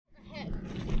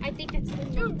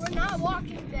Dude, we're not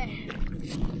walking today.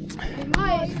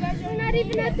 We're not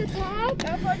even at the top.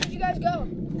 How far did you guys go?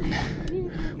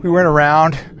 We went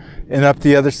around and up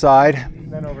the other side.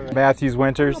 Then over there. Matthews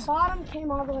Winters. The bottom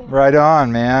came all the way. Right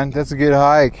on, man. That's a good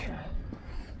hike.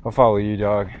 I'll follow you,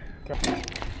 dog. Okay.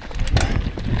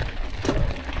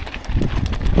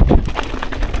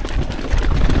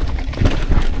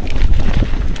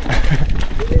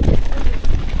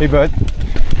 Hey, bud.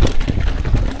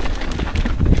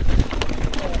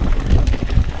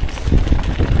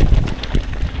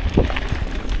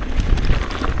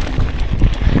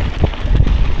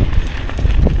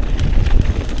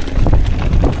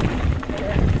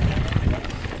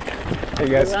 Hey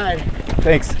guys.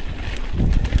 Thanks.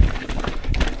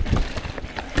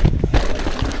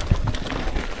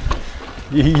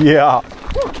 Yeah.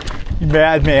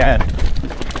 Madman. Oh,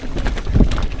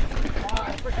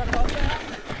 I forgot about that.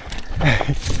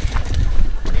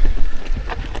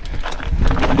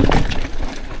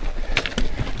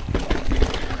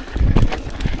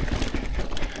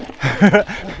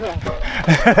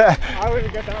 I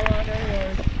wouldn't get that one anyway.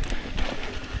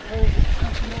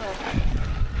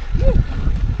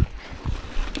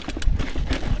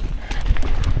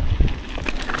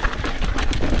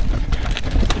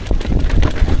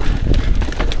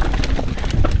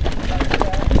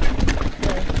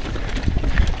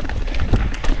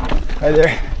 Hi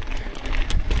there.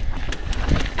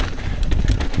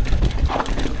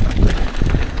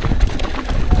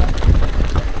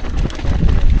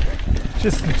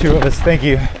 Just the two of us. Thank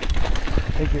you.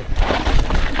 Thank you.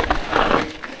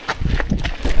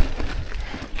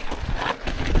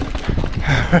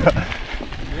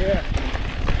 Yeah.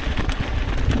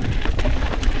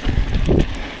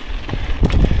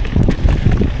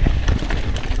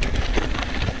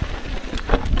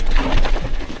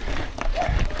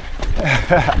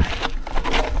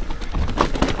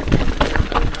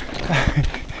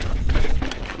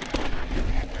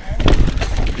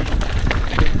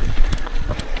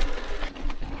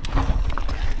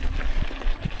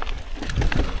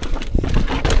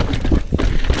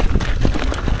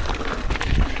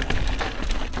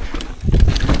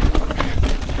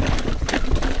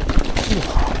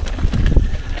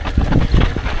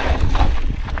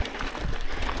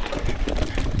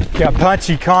 Got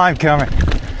punchy con coming.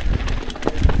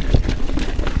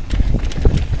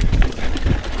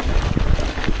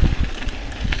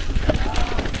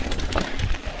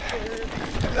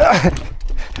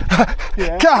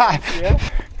 Yeah. God. Yeah.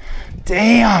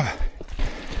 Damn.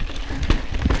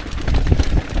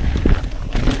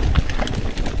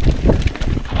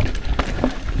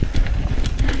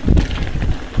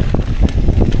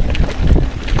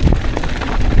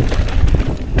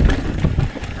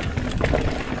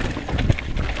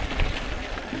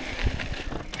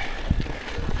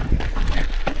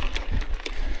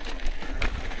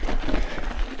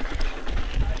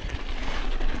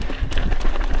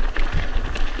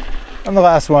 I'm the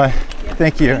last one. Yep.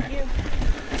 Thank you. Thank you.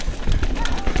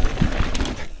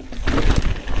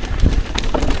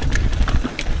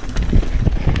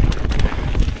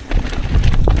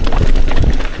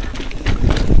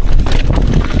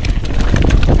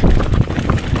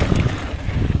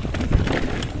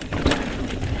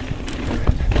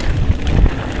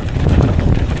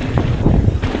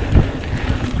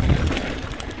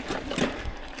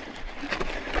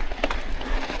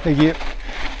 Thank you.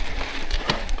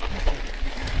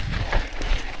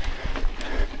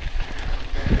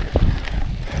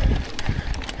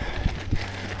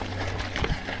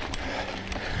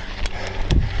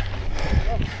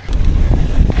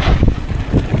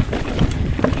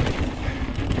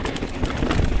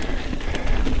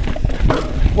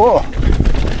 Whoa.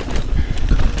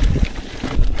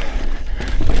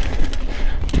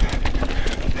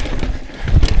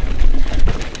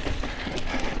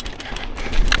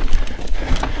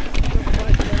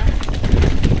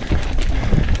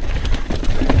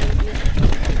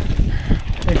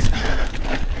 Thanks.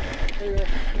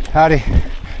 Howdy.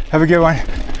 Have a good one.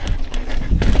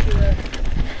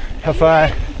 Have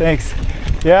fun. Thanks.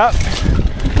 Yep.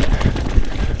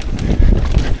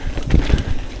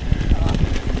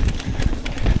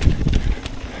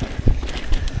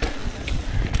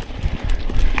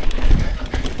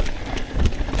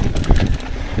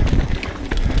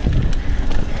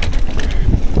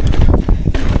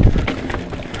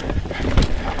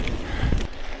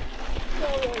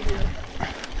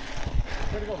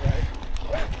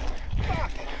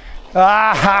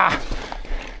 Ah!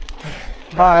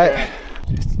 All right.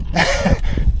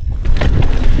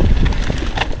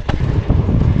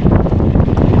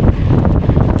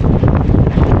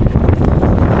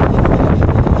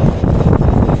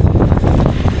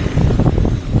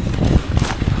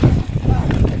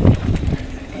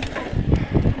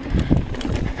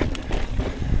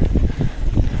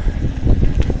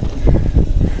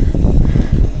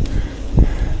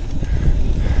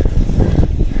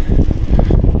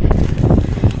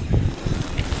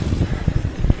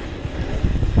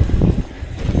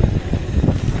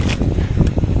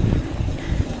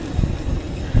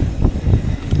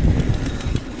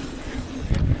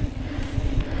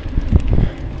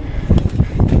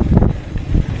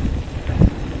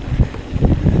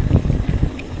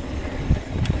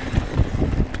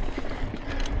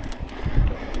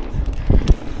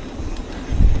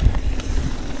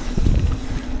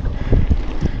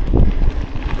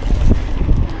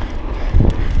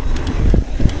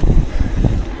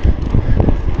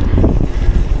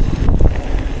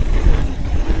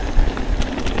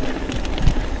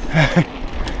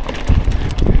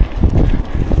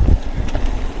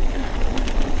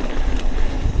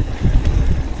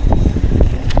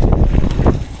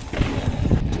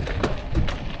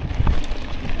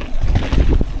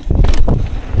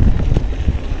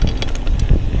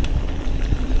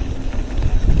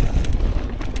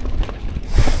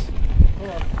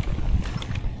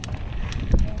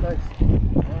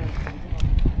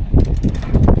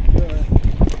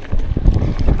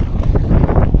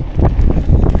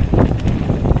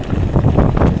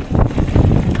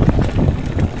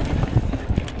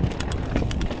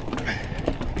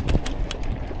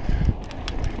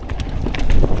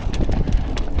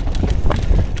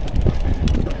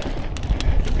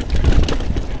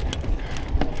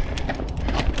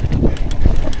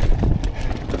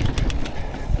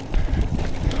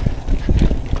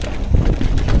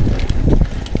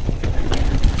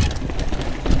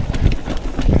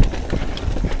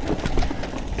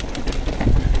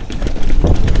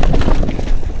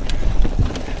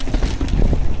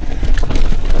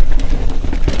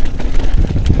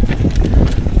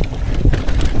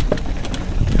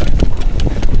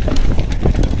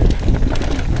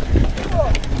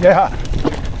 Yeah.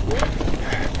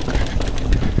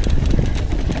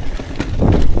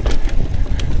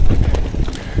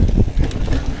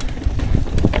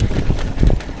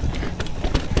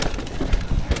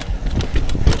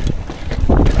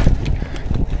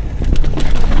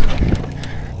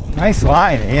 Nice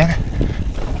line, Ian.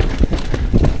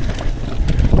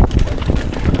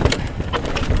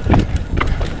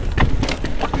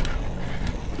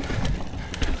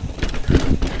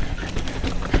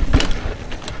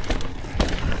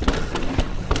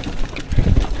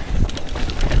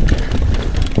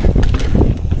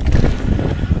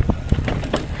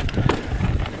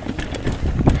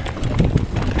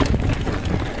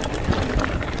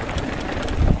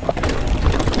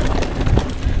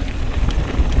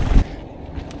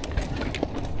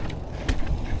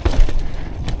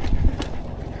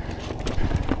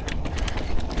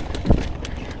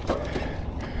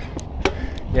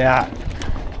 Yeah.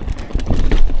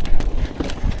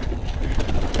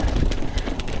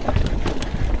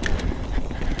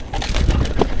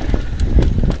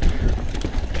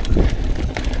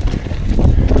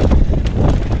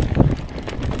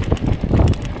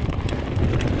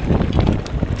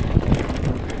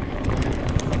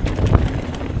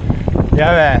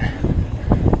 Yeah, man.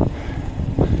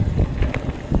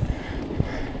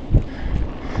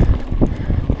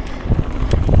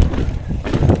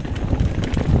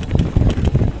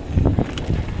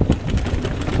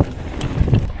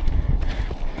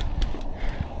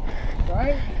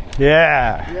 Right?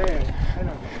 Yeah. Yeah, I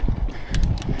know.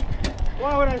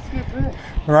 Why would I skip this?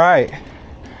 Right.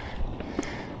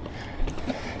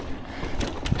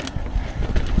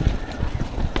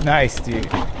 Nice, dude.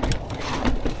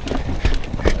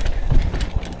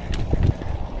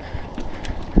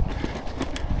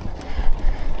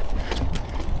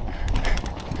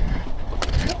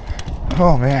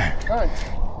 Oh man.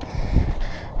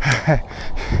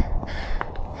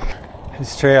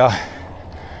 This trail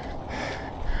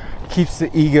keeps the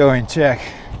ego in check.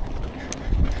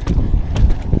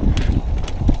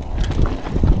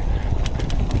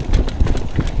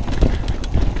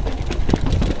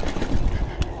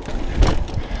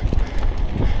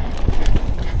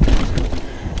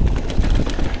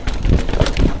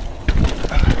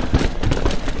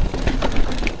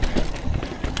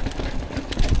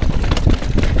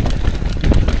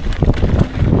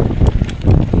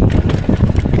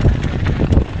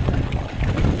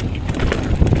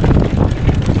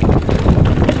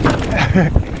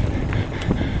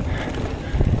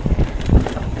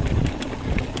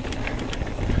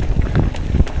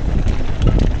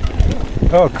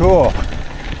 Oh, cool.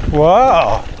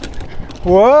 Whoa.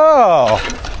 Whoa.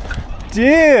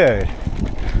 Dude.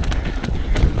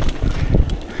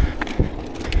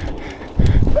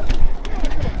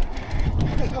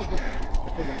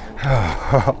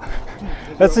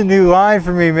 That's a new line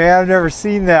for me, man. I've never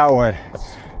seen that one.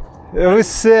 It was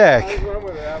sick. I run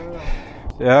with it, I don't know.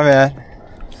 Yeah, man.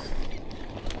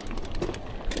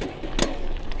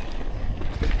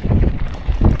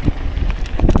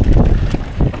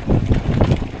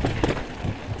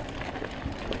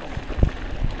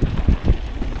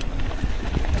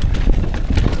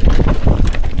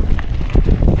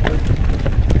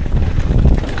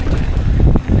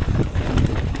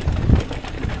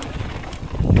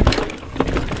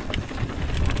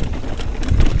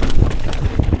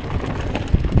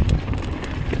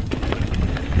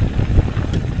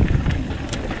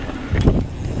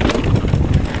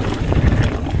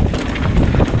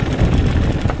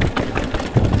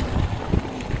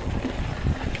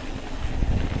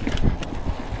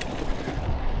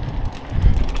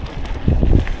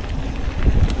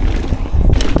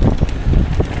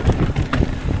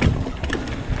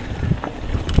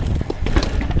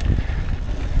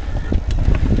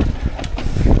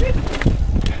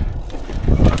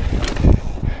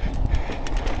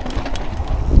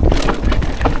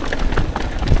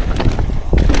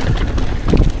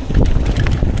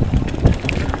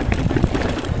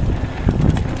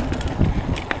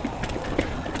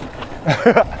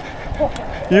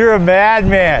 You're a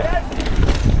madman.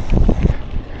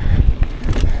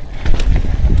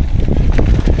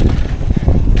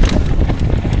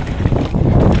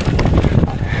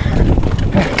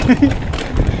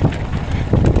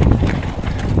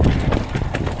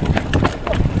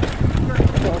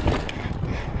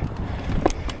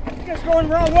 You guys going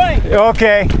the wrong way.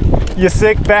 Okay, you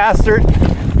sick bastard.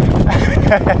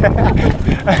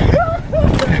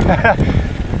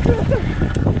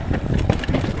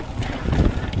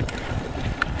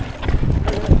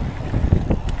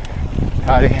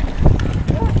 Howdy.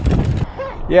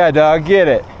 Yeah, dog, get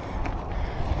it.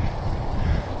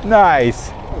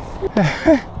 Nice.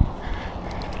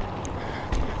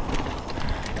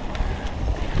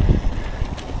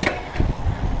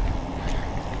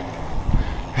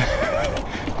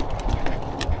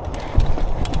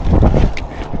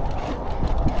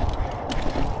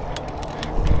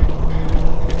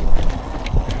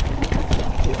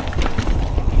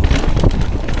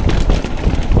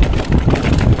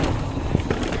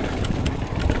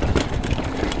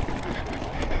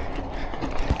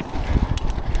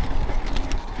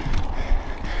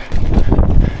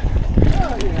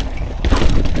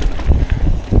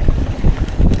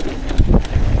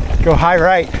 Go high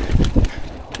right.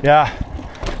 Yeah.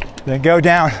 Then go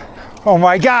down. Oh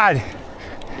my God.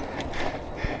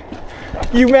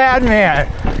 You madman.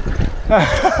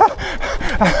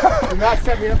 Did not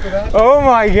set me up for that. Oh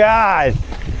my God.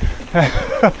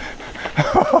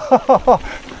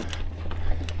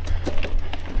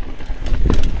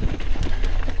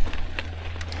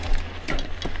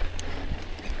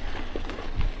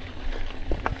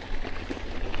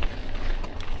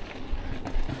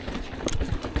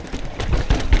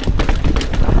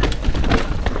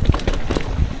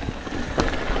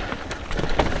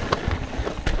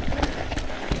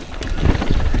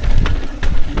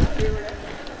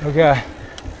 Okay.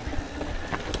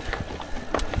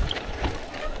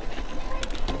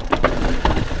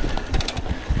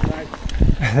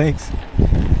 Thanks.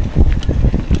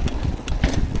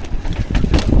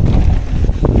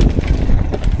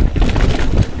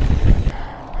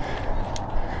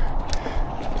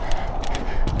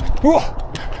 Whoa.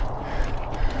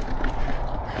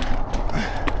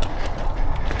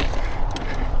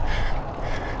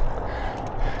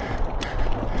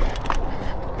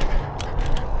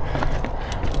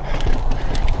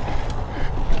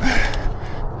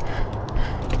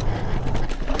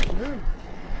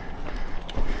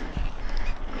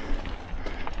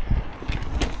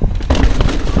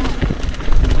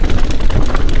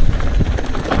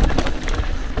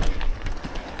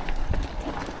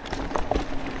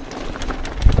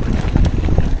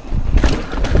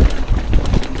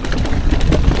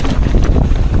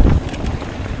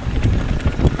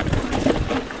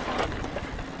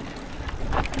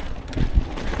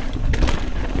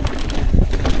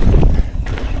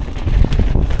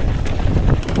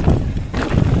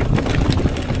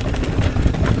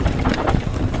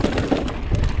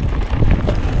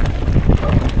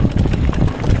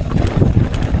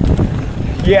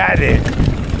 Yeah, I did.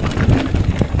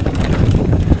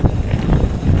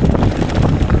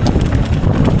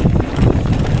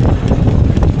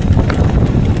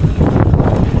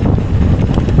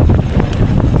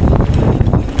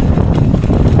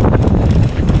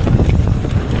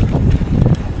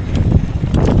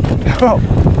 Oh.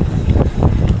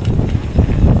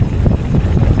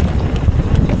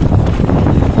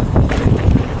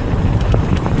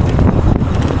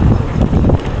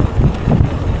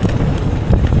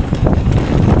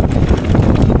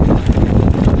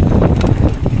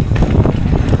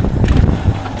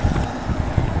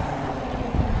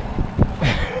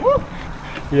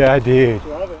 Yeah, I did.